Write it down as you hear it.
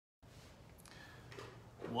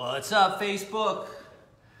What's up, Facebook?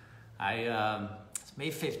 It's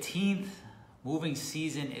May 15th. Moving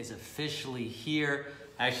season is officially here.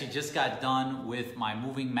 I actually just got done with my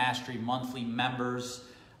Moving Mastery monthly members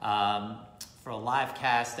for a live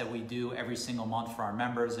cast that we do every single month for our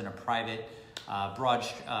members in a private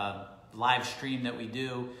live stream that we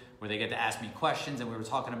do where they get to ask me questions, and we were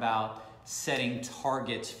talking about setting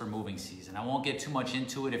targets for moving season. I won't get too much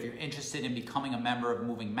into it. If you're interested in becoming a member of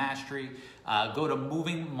Moving Mastery, go to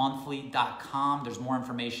movingmonthly.com. There's more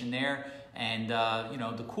information there. And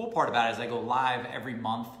the cool part about it is I go live every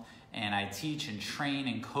month and I teach and train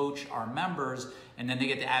and coach our members, and then they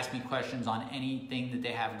get to ask me questions on anything that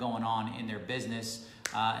they have going on in their business.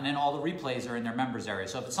 And then all the replays are in their members area.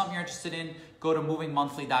 So if it's something you're interested in, go to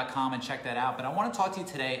movingmonthly.com and check that out. But I want to talk to you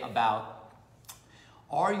today about,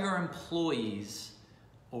 are your employees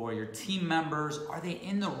or your team members, are they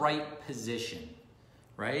in the right position,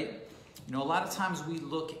 right? A lot of times we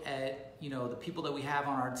look at, the people that we have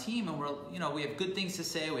on our team, and we have good things to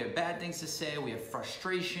say, we have bad things to say, we have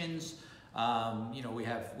frustrations, we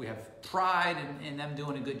have pride in them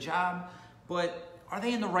doing a good job, but are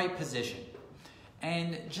they in the right position?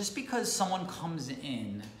 And just because someone comes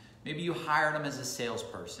in, maybe you hired them as a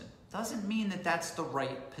salesperson, doesn't mean that that's the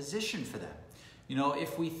right position for them.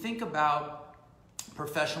 If we think about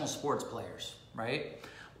professional sports players, right?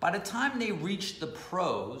 By the time they reach the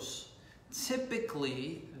pros,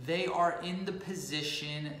 typically they are in the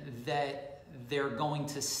position that they're going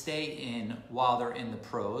to stay in while they're in the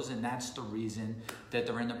pros, and that's the reason that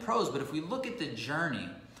they're in the pros. But if we look at the journey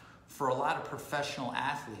for a lot of professional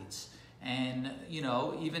athletes, and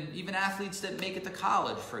even athletes that make it to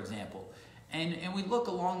college, for example, and we look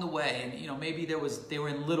along the way, and maybe they were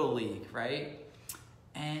in Little League, right?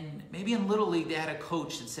 And maybe in Little League, they had a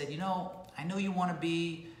coach that said, I know you want to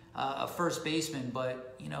be a first baseman, but,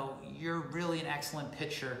 you're really an excellent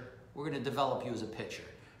pitcher. We're going to develop you as a pitcher,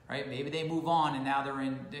 right? Maybe they move on and now they're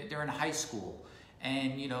in high school,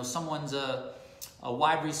 and, someone's a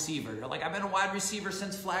wide receiver. They're like, I've been a wide receiver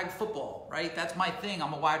since flag football, right? That's my thing.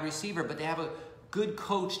 I'm a wide receiver, but they have a good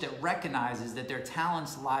coach that recognizes that their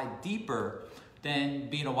talents lie deeper than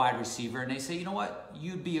being a wide receiver. And they say, you know what?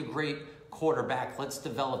 You'd be a great quarterback. Let's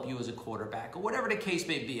develop you as a quarterback, or whatever the case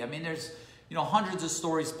may be. I mean, there's, hundreds of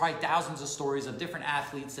stories, probably thousands of stories of different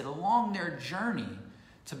athletes that along their journey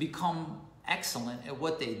to become excellent at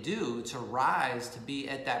what they do, to rise to be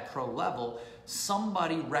at that pro level,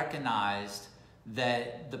 somebody recognized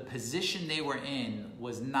that the position they were in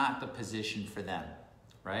was not the position for them,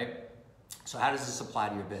 right? So how does this apply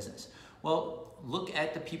to your business? Well, look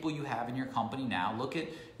at the people you have in your company now. Look at,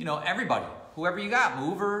 everybody, whoever you got,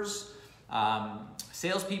 movers,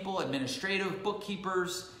 salespeople, administrative,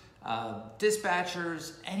 bookkeepers,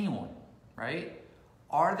 dispatchers, anyone, right?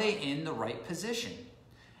 Are they in the right position?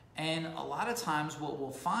 And a lot of times what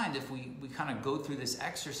we'll find if we kind of go through this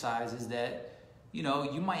exercise is that,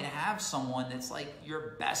 you might have someone that's like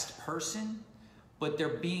your best person, but they're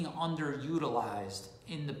being underutilized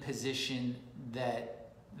in the position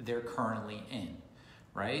that they're currently in,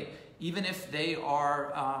 right? Even if they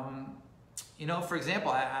are, for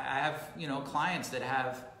example, I have, clients that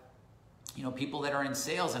have, people that are in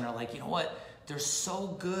sales and are like, they're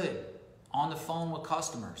so good on the phone with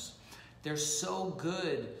customers. They're so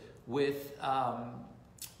good with,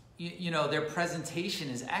 their presentation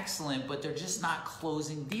is excellent, but they're just not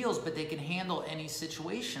closing deals, but they can handle any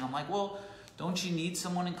situation. I'm like, well, don't you need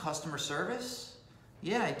someone in customer service?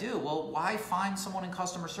 Yeah, I do. Well, why find someone in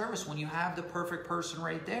customer service when you have the perfect person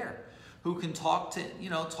right there who can talk to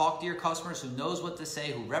your customers, who knows what to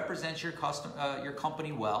say, who represents your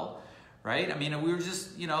company well, right? I mean, we were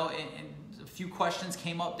just, and a few questions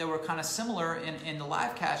came up that were kind of similar in the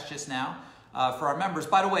live cast just now for our members.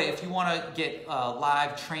 By the way, if you want to get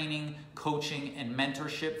live training, coaching, and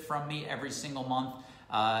mentorship from me every single month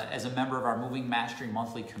as a member of our Moving Mastery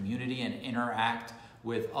monthly community and interact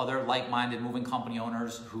with other like-minded moving company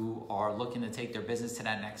owners who are looking to take their business to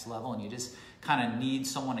that next level, and you just kind of need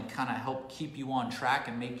someone to kind of help keep you on track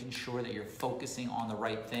and making sure that you're focusing on the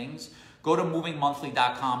right things, go to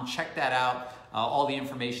movingmonthly.com, check that out. All the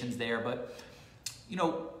information's there. But,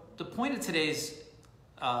 the point of today's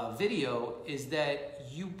video is that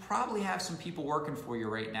you probably have some people working for you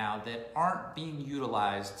right now that aren't being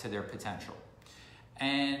utilized to their potential.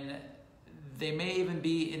 And they may even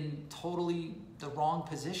be in totally the wrong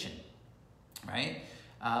position, right?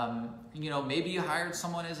 Maybe you hired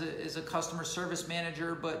someone as a customer service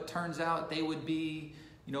manager, but turns out they would be,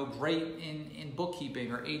 great in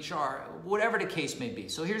bookkeeping or HR, whatever the case may be.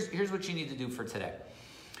 So here's what you need to do for today.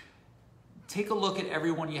 take a look at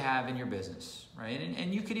everyone you have in your business, right?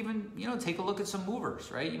 And you could even, take a look at some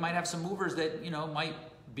movers, right? You might have some movers that, might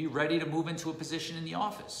be ready to move into a position in the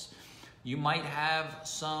office. You might have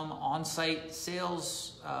some on-site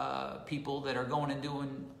sales people that are going and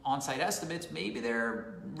doing on-site estimates. Maybe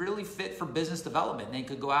they're really fit for business development, and they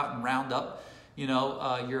could go out and round up,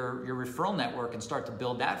 your referral network and start to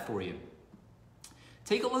build that for you.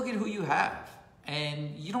 Take a look at who you have,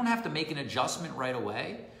 and you don't have to make an adjustment right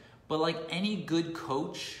away. But like any good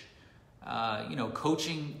coach,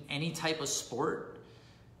 coaching any type of sport,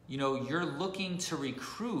 you're looking to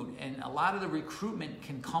recruit, and a lot of the recruitment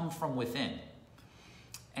can come from within.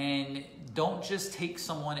 And don't just take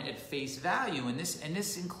someone at face value. And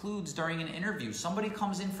this includes during an interview. Somebody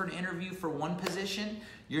comes in for an interview for one position,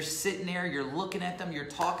 you're sitting there, you're looking at them, you're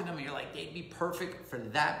talking to them, and you're like, they'd be perfect for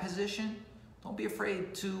that position. Don't be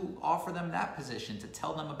afraid to offer them that position, to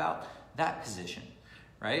tell them about that position,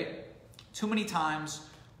 right? Too many times,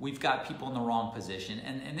 we've got people in the wrong position.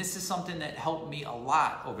 And this is something that helped me a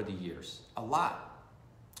lot over the years, a lot.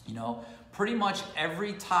 Pretty much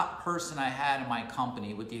every top person I had in my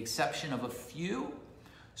company, with the exception of a few,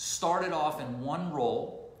 started off in one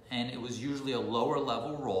role, and it was usually a lower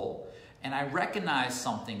level role. And I recognized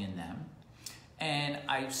something in them, and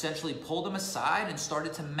I essentially pulled them aside and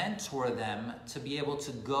started to mentor them to be able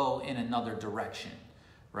to go in another direction.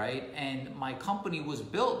 Right? And my company was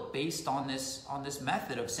built based on this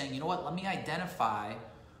method of saying, let me identify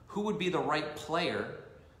who would be the right player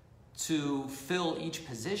to fill each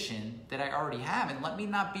position that I already have, and let me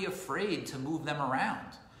not be afraid to move them around,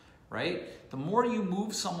 right? The more you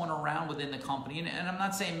move someone around within the company, and I'm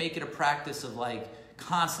not saying make it a practice of like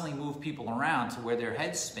constantly move people around to where their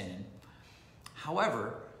heads spin.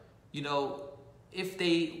 However, if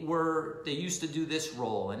they used to do this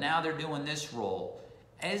role and now they're doing this role,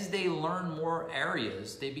 as they learn more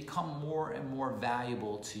areas, they become more and more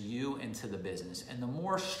valuable to you and to the business. And the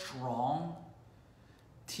more strong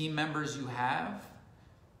team members you have,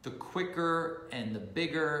 the quicker and the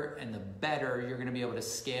bigger and the better you're gonna be able to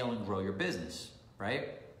scale and grow your business, right?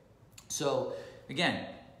 So again,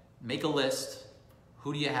 make a list.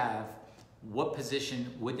 Who do you have? What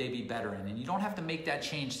position would they be better in? And you don't have to make that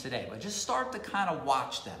change today, but just start to kind of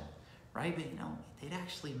watch them, right? But they'd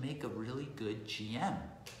actually make a really good GM,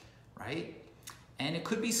 right? And it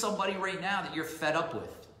could be somebody right now that you're fed up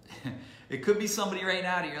with. It could be somebody right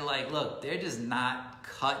now that you're like, look, they're just not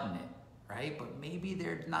cutting it, right? But maybe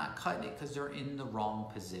they're not cutting it because they're in the wrong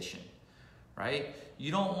position, right?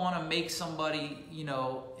 You don't want to make somebody,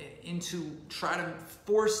 try to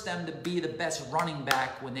force them to be the best running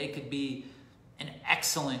back when they could be an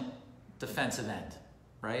excellent defensive end,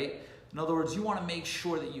 right? In other words, you want to make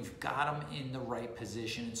sure that you've got them in the right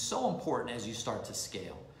position. It's so important as you start to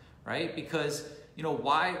scale, right? Because,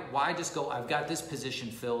 why just go, I've got this position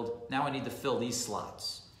filled, now I need to fill these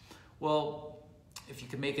slots. Well, if you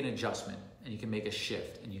can make an adjustment and you can make a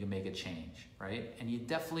shift and you can make a change, right? And you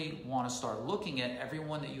definitely want to start looking at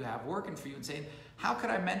everyone that you have working for you and saying, how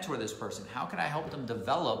could I mentor this person? How can I help them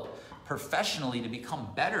develop professionally to become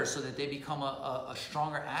better so that they become a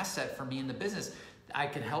stronger asset for me in the business? I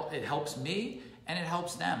can help. It helps me and it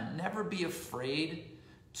helps them. Never be afraid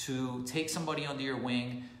to take somebody under your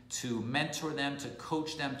wing, to mentor them, to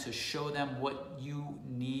coach them, to show them what you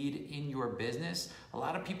need in your business. A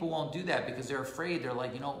lot of people won't do that because they're afraid. They're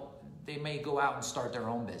like, they may go out and start their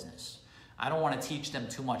own business. I don't want to teach them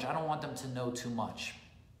too much. I don't want them to know too much.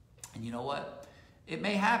 And you know what? It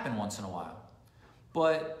may happen once in a while.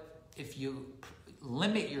 But if you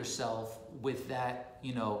limit yourself with that,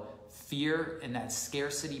 fear and that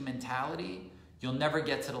scarcity mentality, you'll never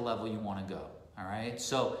get to the level you want to go, all right?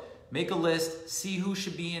 So make a list, see who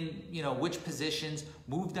should be in, which positions,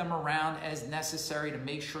 move them around as necessary to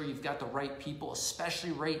make sure you've got the right people,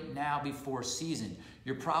 especially right now before season.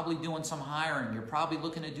 You're probably doing some hiring, you're probably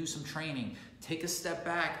looking to do some training. Take a step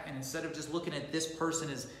back, and instead of just looking at this person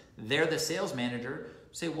as they're the sales manager,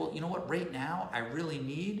 say, well, you know what, right now I really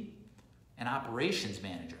need an operations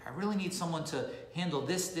manager. I really need someone to handle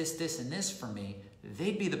this, this, this, and this for me.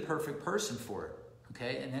 They'd be the perfect person for it,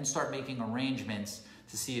 okay? And then start making arrangements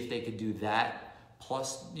to see if they could do that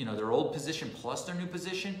plus, their old position plus their new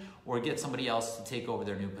position, or get somebody else to take over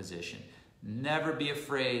their new position. Never be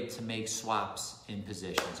afraid to make swaps in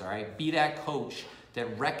positions, all right? Be that coach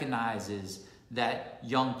that recognizes that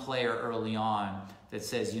young player early on that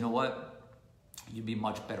says, you know what? You'd be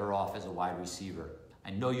much better off as a wide receiver. I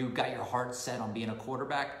know you've got your heart set on being a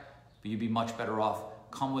quarterback, but you'd be much better off.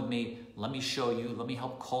 Come with me. Let me show you. Let me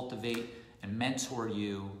help cultivate and mentor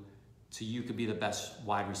you so you could be the best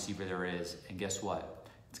wide receiver there is. And guess what?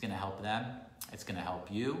 It's going to help them. It's going to help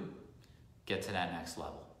you get to that next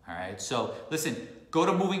level. All right. So listen, go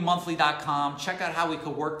to movingmonthly.com. Check out how we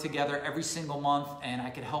could work together every single month, and I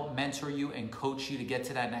can help mentor you and coach you to get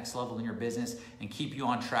to that next level in your business and keep you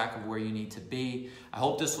on track of where you need to be. I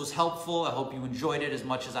hope this was helpful. I hope you enjoyed it as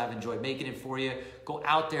much as I've enjoyed making it for you. Go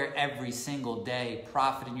out there every single day,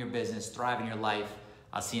 profit in your business, thrive in your life.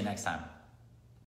 I'll see you next time.